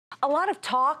A lot of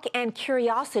talk and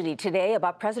curiosity today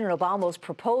about President Obama's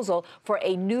proposal for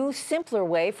a new, simpler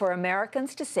way for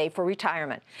Americans to save for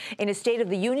retirement. In his State of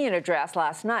the Union address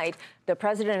last night, the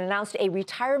president announced a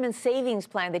retirement savings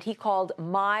plan that he called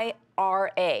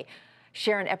MyRA.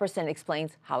 Sharon Epperson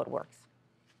explains how it works.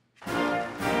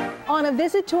 On a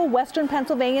visit to a western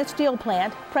Pennsylvania steel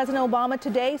plant, President Obama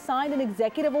today signed an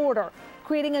executive order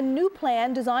creating a new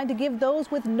plan designed to give those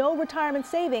with no retirement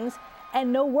savings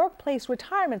and no workplace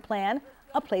retirement plan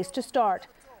a place to start.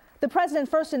 The president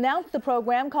first announced the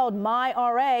program called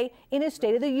MyRA in his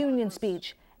State of the Union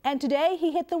speech, and today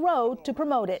he hit the road to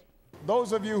promote it.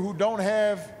 Those of you who don't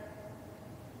have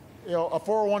a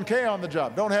 401k on the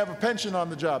job, don't have a pension on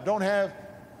the job, don't have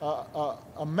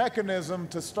a mechanism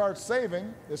to start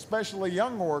saving, especially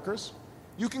young workers,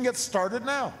 you can get started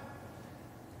now.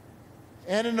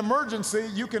 And in an emergency,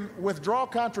 you can withdraw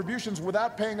contributions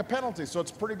without paying a penalty, so it's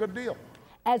a pretty good deal.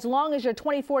 As long as your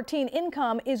 2014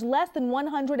 income is less than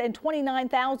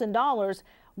 $129,000,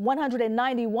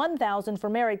 $191,000 for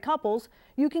married couples,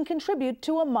 you can contribute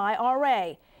to a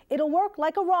MyRA. It'll work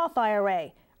like a Roth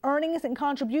IRA. Earnings and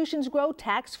contributions grow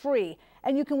tax-free,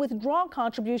 and you can withdraw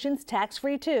contributions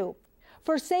tax-free too.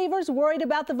 For savers worried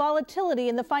about the volatility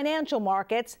in the financial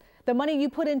markets, the money you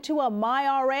put into a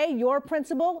MyRA, your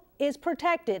principal, is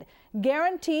protected,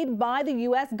 guaranteed by the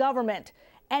U.S. government,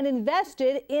 and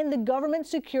invested in the Government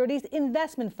Securities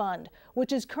Investment Fund,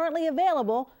 which is currently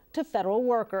available to federal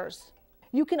workers.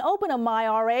 You can open a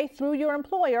MyRA through your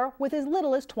employer with as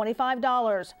little as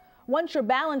 $25. Once your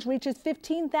balance reaches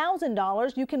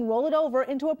 $15,000, you can roll it over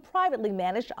into a privately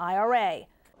managed IRA.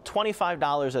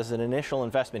 $25 as an initial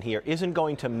investment here isn't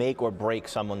going to make or break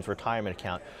someone's retirement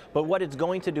account, but what it's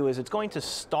going to do is it's going to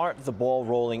start the ball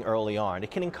rolling early on.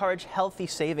 It can encourage healthy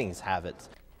savings habits.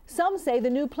 Some say the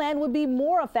new plan would be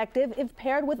more effective if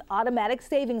paired with automatic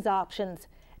savings options.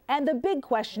 And the big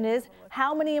question is,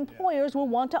 how many employers will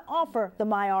want to offer the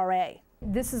MyRA?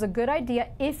 This is a good idea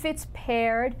if it's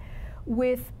paired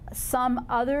with some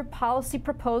other policy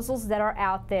proposals that are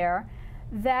out there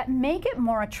that make it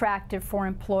more attractive for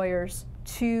employers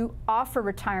to offer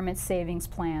retirement savings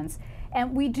plans.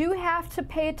 And we do have to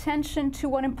pay attention to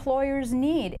what employers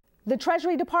need. The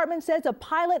Treasury Department says a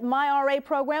pilot MyRA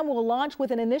program will launch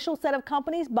with an initial set of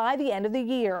companies by the end of the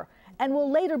year and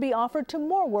will later be offered to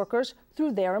more workers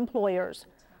through their employers.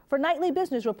 For Nightly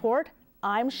Business Report,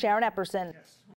 I'm Sharon Epperson.